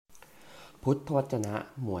พุทธวจนะ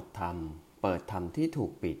หมวดธรรมเปิดธรรมที่ถู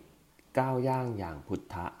กปิดก้าวย่างอย่างพุท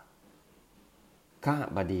ธะขห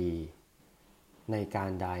บดีในกา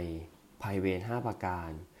รใดภัยเวร5ประการ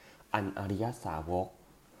อันอริยสาวก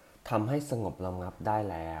ทำให้สงบระงับได้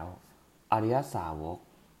แล้วอริยสาวก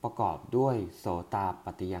ประกอบด้วยโสตา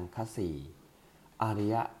ปัตติยังคสี่อริ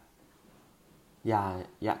ยญา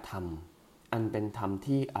ณธรรมอันเป็นธรรม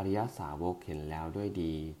ที่อริยสาวกเห็นแล้วด้วย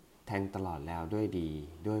ดีแทงตลอดแล้วด้วยดี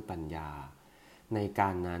ด้วยปัญญาในกา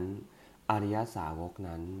รนั้นอริยสาวก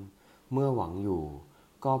นั้นเมื่อหวังอยู่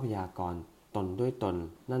ก็พยากรณ์ตนด้วยตน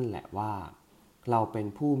นั่นแหละว่าเราเป็น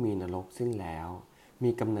ผู้มีนรกสิ้นแล้วมี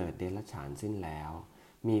กำเนิดเดรัจฉานสิ้นแล้ว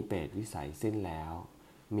มีเปรตวิสัยสิ้นแล้ว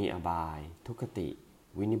มีอบายทุกขติ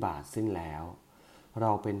วินิบาตสิ้นแล้วเร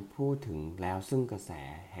าเป็นผู้ถึงแล้วซึ่งกระแส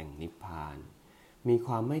แห่งนิพพานมีค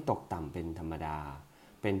วามไม่ตกต่ำเป็นธรรมดา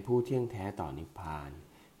เป็นผู้เที่ยงแท้ต่อนิพพาน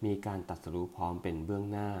มีการตรัสรู้พร้อมเป็นเบื้อง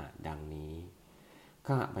หน้าดังนี้ข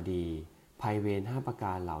หบดีภัยเวร5ประก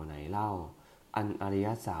ารเหล่าไหนเล่าอันอริย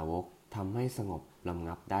สาวกทำให้สงบระ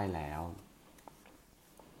งับได้แล้ว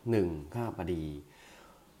 1. ขหบดี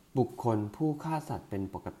บุคคลผู้ฆ่าสัตว์เป็น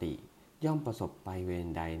ปกติย่อมประสบภัยเวร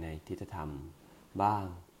ใดในทิฏฐธรรมบ้าง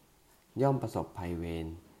ย่อมประสบภัยเวร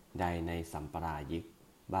ใดในสัมปรายิก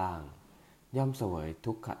บ้างย่อมเสวย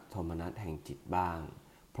ทุกขโทมนัสแห่งจิตบ้าง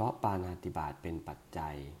เพราะปาณาติบาตเป็นปัจจั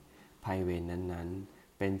ยภัยเวรนั้น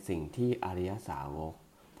ๆเป็นสิ่งที่อริยสาวก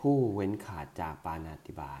ผู้เว้นขาดจากปาณา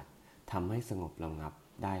ติบาตทำให้สงบระงับ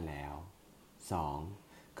ได้แล้ว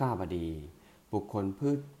 2. ข้าบดีบุคคล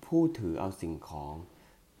ผู้ถือเอาสิ่งของ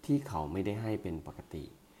ที่เขาไม่ได้ให้เป็นปกติ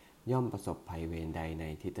ย่อมประสบภัยเวรใดใน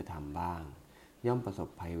ทิฏฐธรรมบ้างย่อมประสบ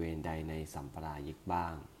ภัยเวรใดในสัมปรายิกบ้า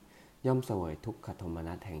งย่อมเสวยทุกขโทม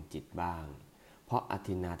นัสแห่งจิตบ้างเพราะอ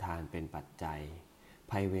ทินนาทานเป็นปัจจัย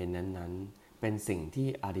ภัยเวรนั้นๆเป็นสิ่งที่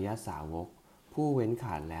อริยสาวกผู้เว้นข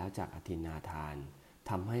าดแล้วจากอทินนาทาน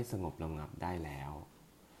ทำให้สงบระงับได้แล้ว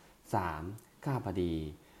 3. ข้าพดี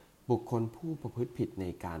บุคคลผู้ประพฤติผิดใน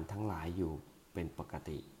การทั้งหลายอยู่เป็นปก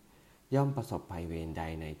ติย่อมประสบภัยเวรใด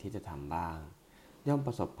ในทิฏฐธรรมบ้างย่อมป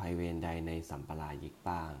ระสบภัยเวรใดในสัมปรายิก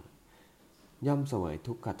บ้างย่อมเสวย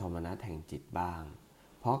ทุกขโทมนัสแห่งจิตบ้าง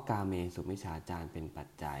เพราะกาเมสุมิจฉาจารเป็นปัจ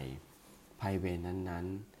จัยภัยเวรนั้น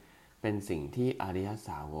ๆเป็นสิ่งที่อริยส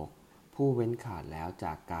าวกผู้เว้นขาดแล้วจ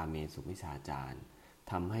ากกาเมสุมิจฉาจาร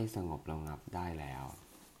ทำให้สงบระงับได้แล้ว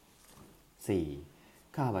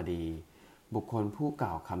 4. ข้าบดีบุคคลผู้ก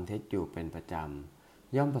ล่าวคำเท็จอยู่เป็นประจ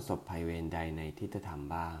ำย่อมประสบภัยเวรใดในทิฏฐธรรม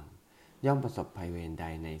บ้างย่อมประสบภัยเวรใด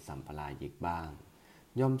ในสัมปรายิกบ้าง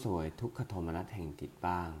ย่อมเสวยทุกขโทมนัสแห่งจิต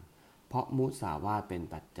บ้างเพราะมุสาวาทเป็น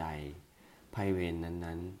ปัจจัยภัยเวร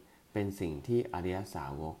นั้นๆเป็นสิ่งที่อริยสา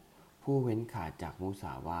วกผู้เว้นขาดจากมุส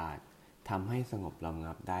าวาททำให้สงบระ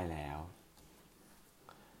งับได้แล้ว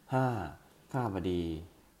 5. ข้าบดี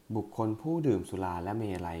บุคคลผู้ดื่มสุราและเม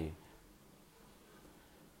ลัย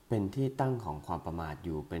เป็นที่ตั้งของความประมาทอ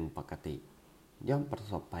ยู่เป็นปกติย่อมประ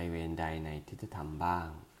สบภัยเวรใดในทิฏฐธรรมบ้าง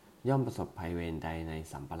ย่อมประสบภัยเวรใดใน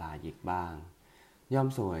สัมปรายิกบ้างย่อม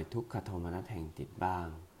เสวยทุกขโทมนัสแห่งจิตบ้าง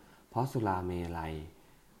เพราะสุราเม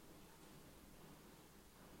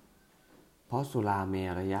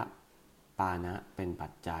รยปานะเป็นปั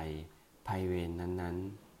จจัยภัยเวรนั้น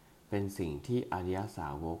ๆเป็นสิ่งที่อริยสา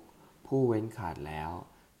วกผู้เว้นขาดแล้ว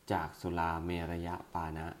จากสุราเมรยปา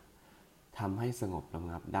นะทำให้สงบระ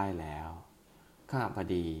งับได้แล้วข้าพ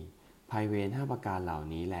ดีภัยเวร5ประการเหล่า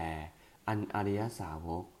นี้แลอันอริยสาว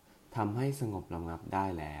กทำให้สงบระงับได้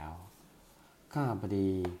แล้วข้าพดี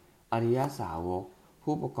อริยสาวก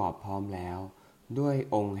ผู้ประกอบพร้อมแล้วด้วย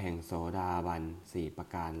องค์แห่งโสดาบัน4ประ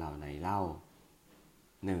การเหล่าไหนเล่า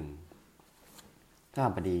 1. ข้า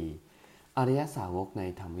พดีอริยสาวกใน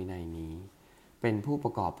ธรรมวินัยนี้เป็นผู้ป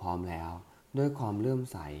ระกอบพร้อมแล้วด้วยความเลื่อม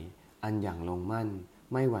ใสอันอย่างลงมั่น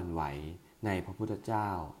ไม่หวั่นไหวในพระพุทธเจ้า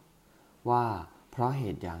ว่าเพราะเห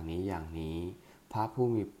ตุอย่างนี้อย่างนี้พระผู้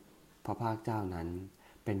มีพระภาคเจ้านั้น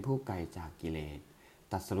เป็นผู้ไกลจากกิเลส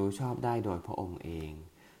ตรัสรู้ชอบได้โดยพระองค์เอง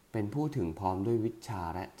เป็นผู้ถึงพร้อมด้วยวิชชา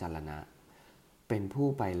และจรณะเป็นผู้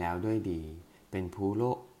ไปแล้วด้วยดีเป็นผู้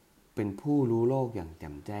รู้โลกอย่างแจ่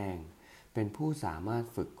มแจ้งเป็นผู้สามารถ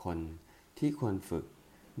ฝึกคนที่ควรฝึก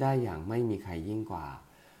ได้อย่างไม่มีใครยิ่งกว่า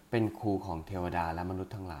เป็นครูของเทวดาและมนุษ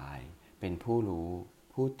ย์ทั้งหลายเป็นผู้รู้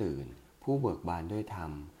ผู้ตื่นผู้เบิกบานด้วยธรร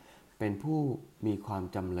มเป็นผู้มีความ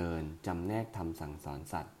จำเริญจำแนกธรรมสั่งสอน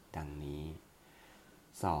สัตว์ดังนี้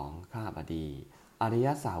 2. ข้าพดีอริย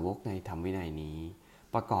สาวกในธรรมวินัยนี้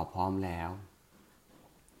ประกอบพร้อมแล้ว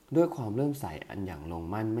ด้วยความเลื่อมใสอันอย่างลง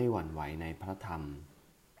มั่นไม่หวั่นไหวในพระธรรม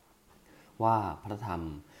ว่าพระธรรม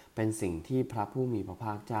เป็นสิ่งที่พระผู้มีพระภ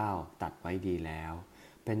าคเจ้าตรัสไว้ดีแล้ว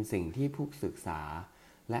เป็นสิ่งที่ผู้ศึกษา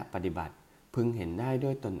และปฏิบัติพึงเห็นได้ด้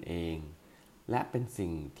วยตนเอง และเป็นสิ่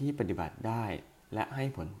งที่ปฏิบัติได้และให้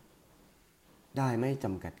ผลได้ไม่จ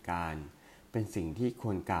ำกัดการเป็นสิ่งที่ค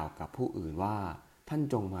วรกล่าวกับผู้อื่นว่าท่าน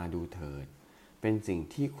จงมาดูเถิดเป็นสิ่ง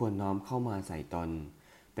ที่ควรน้อมเข้ามาใส่ตน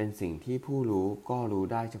เป็นสิ่งที่ผู้รู้ก็รู้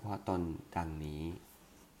ได้เฉพาะตนดังนี้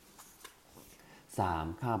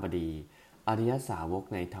 3. ข้าบดีอริยสาวก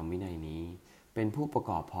ในธรรมวินัยนี้เป็นผู้ประ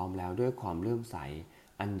กอบพร้อมแล้วด้วยความเลื่อมใส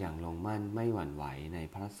อันอย่างลงมั่นไม่หวั่นไหวใน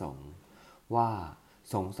พระสงฆ์ว่า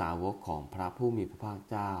สงฆ์สาวกของพระผู้มีพระภาค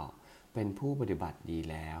เจ้าเป็นผู้ปฏิบัติดี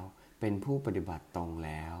แล้วเป็นผู้ปฏิบัติตรงแ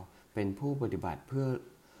ล้วเป็นผู้ปฏิบัติเพื่อ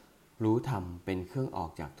รู้ธรรมเป็นเครื่องออ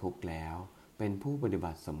กจากทุกข์แล้วเป็นผู้ปฏิ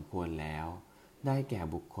บัติสมควรแล้วได้แก่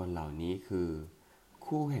บุคคลเหล่านี้คือ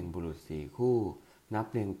คู่แห่งบุรุษ4คู่นับ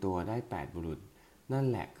เรียงตัวได้8บุรุษนั่น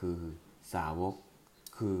แหละคือสาวก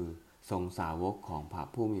คือสงฆ์สาวกของพระ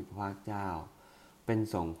ผู้มีพระภาคเจ้าเป็น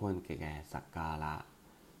สงฆ์ควรแก่สักการะ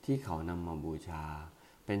ที่เขานำมาบูชา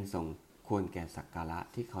เป็นสงฆ์ควรแก่สักการะ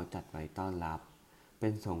ที่เขาจัดไว้ต้อนรับเป็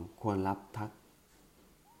นสงฆ์ควรรับทัก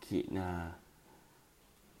ขินา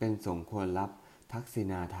เป็นสงฆ์ควรรับทักษิ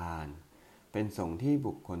ณาทานเป็นสงฆ์ที่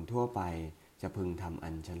บุคคลทั่วไปจะพึงทำอั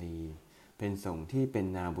ญชลีเป็นสงฆ์ที่เป็น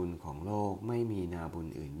นาบุญของโลกไม่มีนาบุญ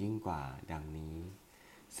อื่นยิ่งกว่าดังนี้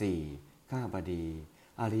 4. ข้าบดี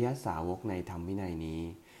อริยสาวกในธรรมวินัยนี้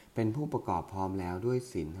เป็นผู้ประกอบพร้อมแล้วด้วย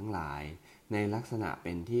ศีลทั้งหลายในลักษณะเ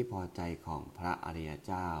ป็นที่พอใจของพระอริย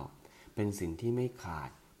เจ้าเป็นศีลที่ไม่ขาด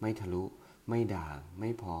ไม่ทะลุไม่ด่างไม่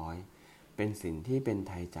พ้อยเป็นศีลที่เป็นไ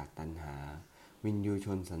ทยจากตัณหาวินยูช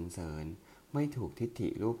นสรรเสริญไม่ถูกทิฏฐิ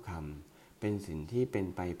รูปคำเป็นศีลที่เป็น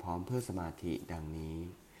ไปพร้อมเพื่อสมาธิดังนี้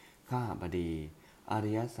ข้าบดีอ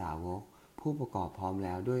ริยสาวกผู้ประกอบพร้อมแ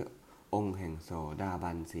ล้วด้วยองค์แห่งโสดา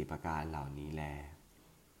บัน4ประการเหล่านี้แล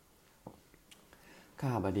ข้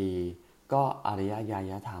าบดีก็อริยญา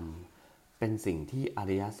ณธรรมเป็นสิ่งที่อ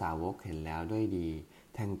ริยสาวกเห็นแล้วด้วยดี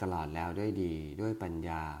แทงตลอดแล้วด้วยดีด้วยปัญญ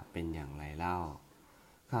าเป็นอย่างไรเล่า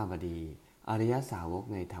ข้าบดีอริยสาวก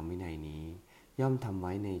ในธรรมวินัยนี้ย่อมทำไ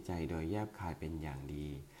ว้ในใจโดยแยบคายเป็นอย่างดี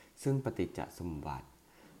ซึ่งปฏิจจสมุปบาท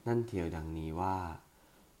นั่นเทียวดังนี้ว่า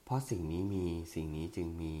เพราะสิ่งนี้มีสิ่งนี้จึง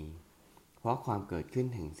มีเพราะความเกิดขึ้น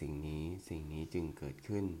แห่งสิ่งนี้สิ่งนี้จึงเกิด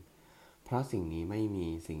ขึ้นเพราะสิ่งนี้ไม่มี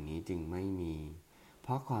สิ่งนี้จึงไม่มีเพ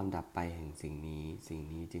ราะความดับไปแห่งสิ่งนี้สิ่ง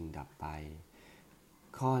นี้จึงดับไป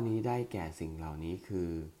ข้อนี้ได้แก่สิ่งเหล่านี้คื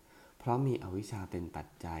อเพราะมีอวิชชาเป็นปัจ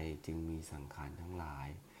จัยจึงมีสังขารทั้งหลาย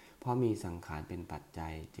เพราะมีสังขารเป็นปัจจั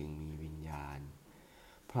ยจึงมีวิญญาณ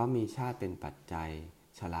เพราะมีชาติเป็นปัจจัย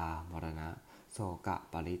ชรามรณะโศกะ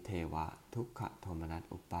ปริเทวะทุกขโทมนัส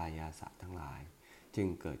อุปายาสะทั้งหลายจึง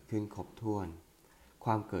เกิดขึ้นครบถ้วนคว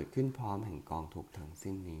ามเกิดขึ้นพร้อมแห่งกองทุกข์ทั้ง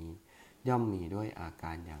สิ้นนี้ย่อมมีด้วยอาก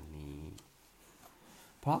ารอย่างนี้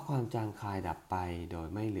เพราะความจางคายดับไปโดย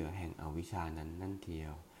ไม่เหลือแห่งอวิชชานั้นนั่นเทีย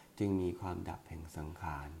วจึงมีความดับแห่งสังข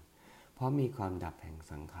ารเพราะมีความดับแห่ง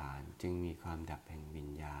สังขารจึงมีความดับแห่งวิญ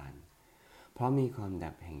ญาณเพราะมีความ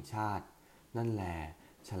ดับแห่งชาตินั่นแล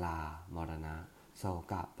ชรามรณะโศ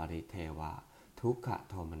กะปริเทวะทุกข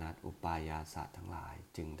โทมนัสอุปายาสะทั้งหลาย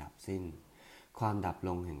จึงดับสิ้นความดับล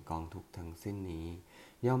งแห่งกองทุกข์ทั้งสิ้นนี้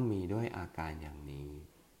ย่อมมีด้วยอาการอย่างนี้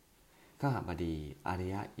ข้าบดีอริ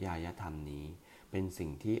ยญาณธรรมนี้เป็นสิ่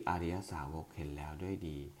งที่อริยสาวกเห็นแล้วด้วย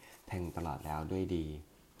ดีแทงตลอดแล้วด้วยดี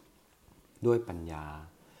ด้วยปัญญา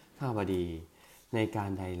ข้าบดีในการ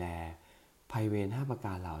ใดแลภัยเวร5ประก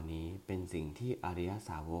ารเหล่านี้เป็นสิ่งที่อริย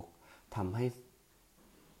สาวกทำให้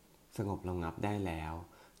สงบระงับได้แล้ว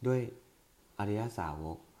ด้วยอริยสาว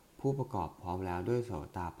กผู้ประกอบพร้อมแล้วด้วยโส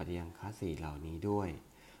ตปัฏฐังคสีเหล่านี้ด้วย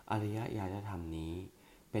อริยญาณธรรมนี้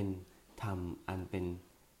เป็นธรรมอั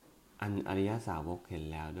นอริยสาวกเห็น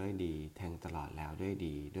แล้วด้วยดีแทงตลอดแล้วด้วย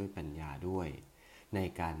ดีด้วยปัญญาด้วยใน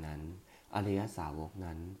การนั้นอริยสาวก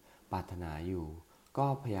นั้นปรารถนาอยู่ก็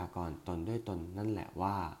พยากรณ์ตนด้วยตนนั่นแหละ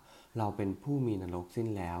ว่าเราเป็นผู้มีนรกสิ้น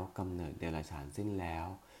แล้วกำเนิดเดรัจฉานสิ้นแล้ว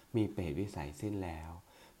มีเปรตวิสัยสิ้นแล้ว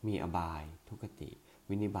มีอบายทุกขติ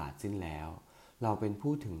วินิบาตสิ้นแล้วเราเป็น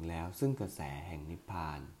ผู้ถึงแล้วซึ่งกระแสแห่งนิพพ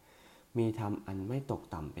านมีธรรมอันไม่ตก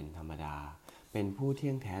ต่ำเป็นธรรมดาเป็นผู้เที่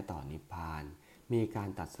ยงแท้ต่อนิพพานมีการ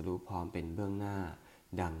ตรัสรู้พร้อมเป็นเบื้องหน้า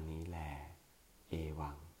ดังนี้แลเอ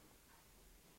วัง